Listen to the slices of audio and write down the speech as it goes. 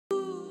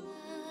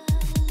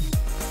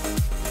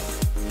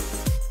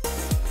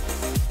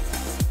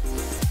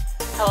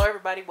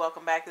everybody,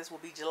 welcome back. This will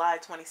be July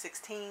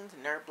 2016's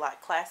Nerd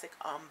Block Classic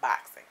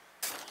unboxing.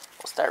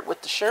 We'll start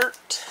with the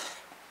shirt.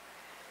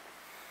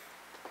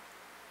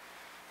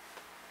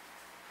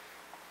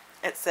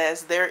 It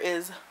says there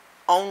is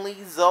only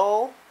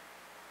Zool,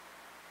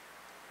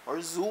 or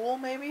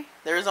Zool maybe?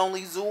 There is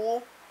only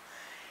Zool.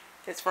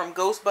 It's from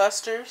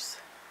Ghostbusters.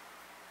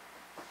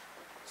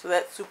 So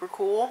that's super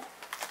cool.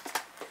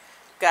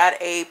 Got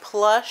a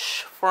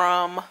plush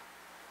from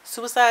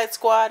Suicide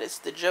Squad. It's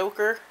the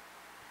Joker.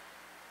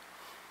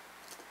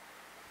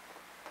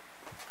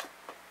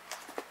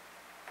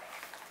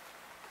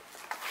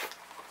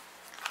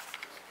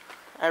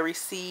 I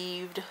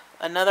received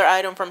another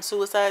item from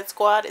Suicide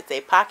Squad. It's a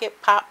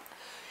Pocket Pop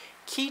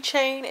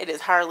keychain. It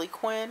is Harley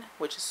Quinn,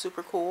 which is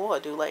super cool. I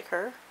do like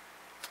her.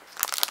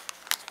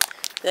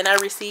 Then I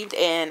received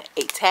an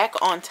Attack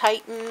on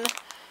Titan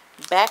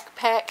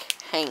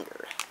backpack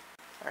hanger.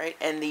 Alright,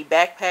 and the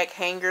backpack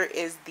hanger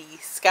is the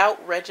Scout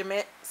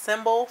Regiment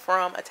symbol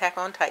from Attack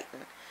on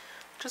Titan,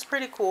 which is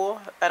pretty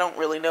cool. I don't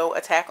really know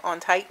Attack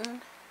on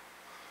Titan,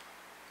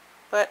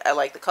 but I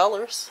like the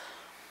colors.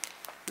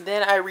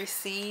 Then I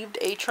received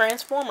a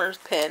Transformers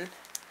pin.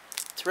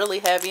 It's really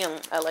heavy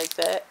and I like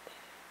that.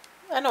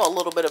 I know a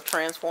little bit of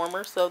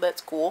Transformers, so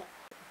that's cool.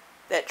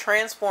 That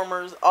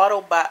Transformers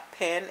Autobot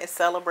pin is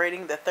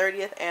celebrating the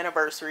 30th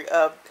anniversary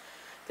of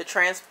the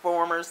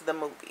Transformers the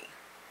movie.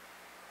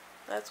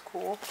 That's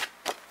cool.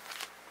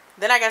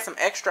 Then I got some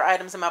extra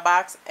items in my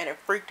box and it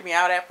freaked me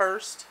out at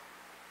first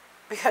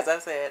because I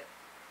said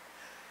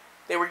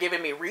they were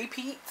giving me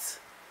repeats.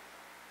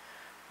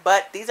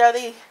 But these are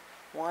the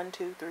 1,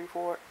 2, 3,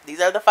 4. These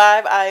are the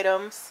 5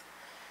 items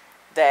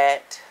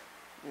that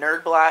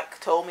Nerd Block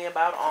told me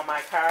about on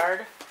my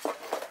card.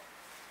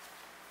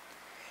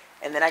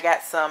 And then I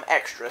got some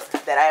extras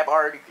that I have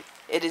already.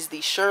 It is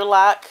the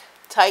Sherlock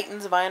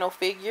Titans vinyl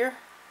figure.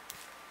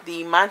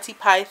 The Monty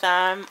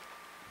Python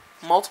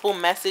multiple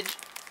message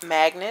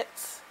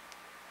magnets,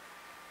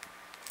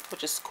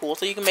 which is cool.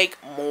 So you can make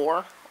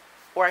more,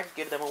 or I could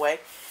give them away.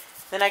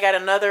 Then I got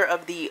another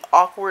of the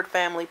Awkward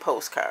Family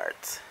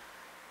postcards.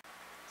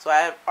 So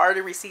I have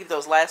already received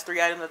those last 3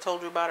 items I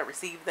told you about. I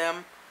received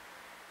them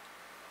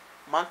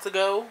months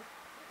ago.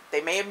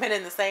 They may have been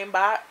in the same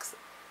box.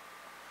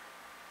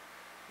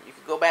 You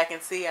could go back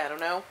and see. I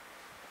don't know.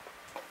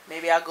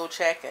 Maybe I'll go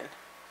check and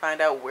find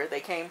out where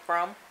they came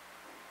from.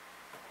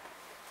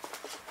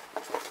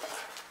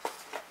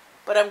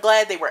 But I'm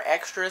glad they were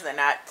extras and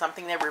not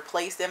something that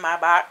replaced in my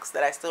box.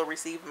 That I still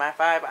received my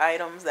 5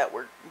 items that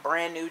were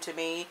brand new to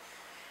me,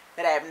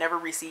 that I have never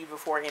received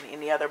before in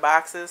any other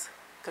boxes.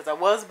 Because I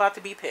was about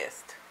to be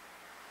pissed.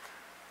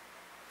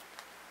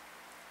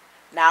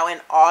 Now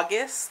in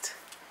August,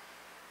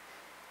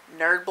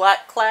 Nerd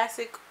Block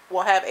Classic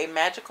will have a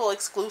magical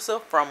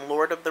exclusive from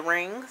Lord of the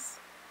Rings.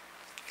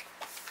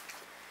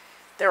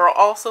 There will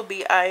also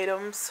be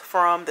items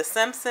from The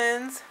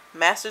Simpsons,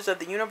 Masters of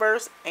the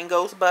Universe, and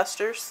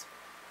Ghostbusters.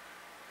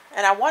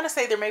 And I want to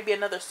say there may be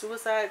another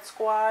Suicide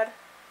Squad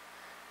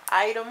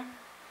item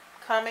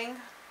coming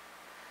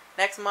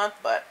next month,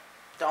 but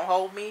don't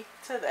hold me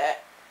to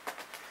that.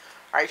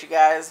 Alright, you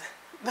guys,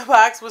 the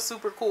box was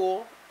super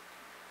cool.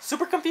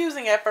 Super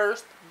confusing at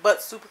first,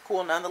 but super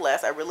cool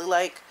nonetheless. I really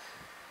like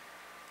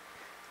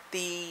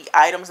the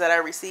items that I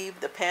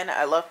received. The pen,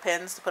 I love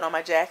pens to put on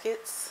my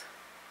jackets.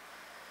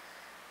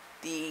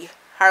 The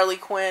Harley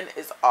Quinn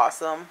is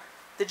awesome.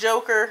 The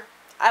Joker,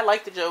 I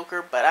like the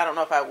Joker, but I don't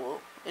know if I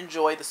will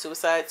enjoy the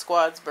Suicide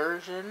Squad's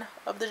version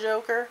of the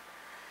Joker.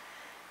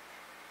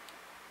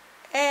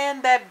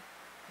 And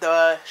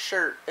the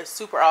shirt is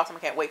super awesome. I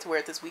can't wait to wear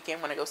it this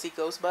weekend when I go see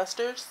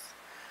Ghostbusters.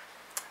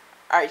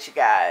 Alright, you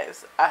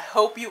guys. I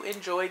hope you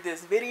enjoyed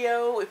this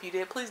video. If you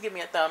did, please give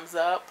me a thumbs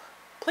up.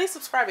 Please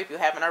subscribe if you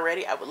haven't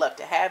already. I would love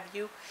to have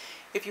you.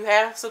 If you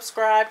have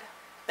subscribed,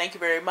 thank you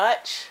very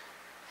much.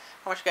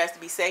 I want you guys to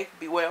be safe.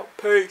 Be well.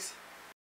 Peace.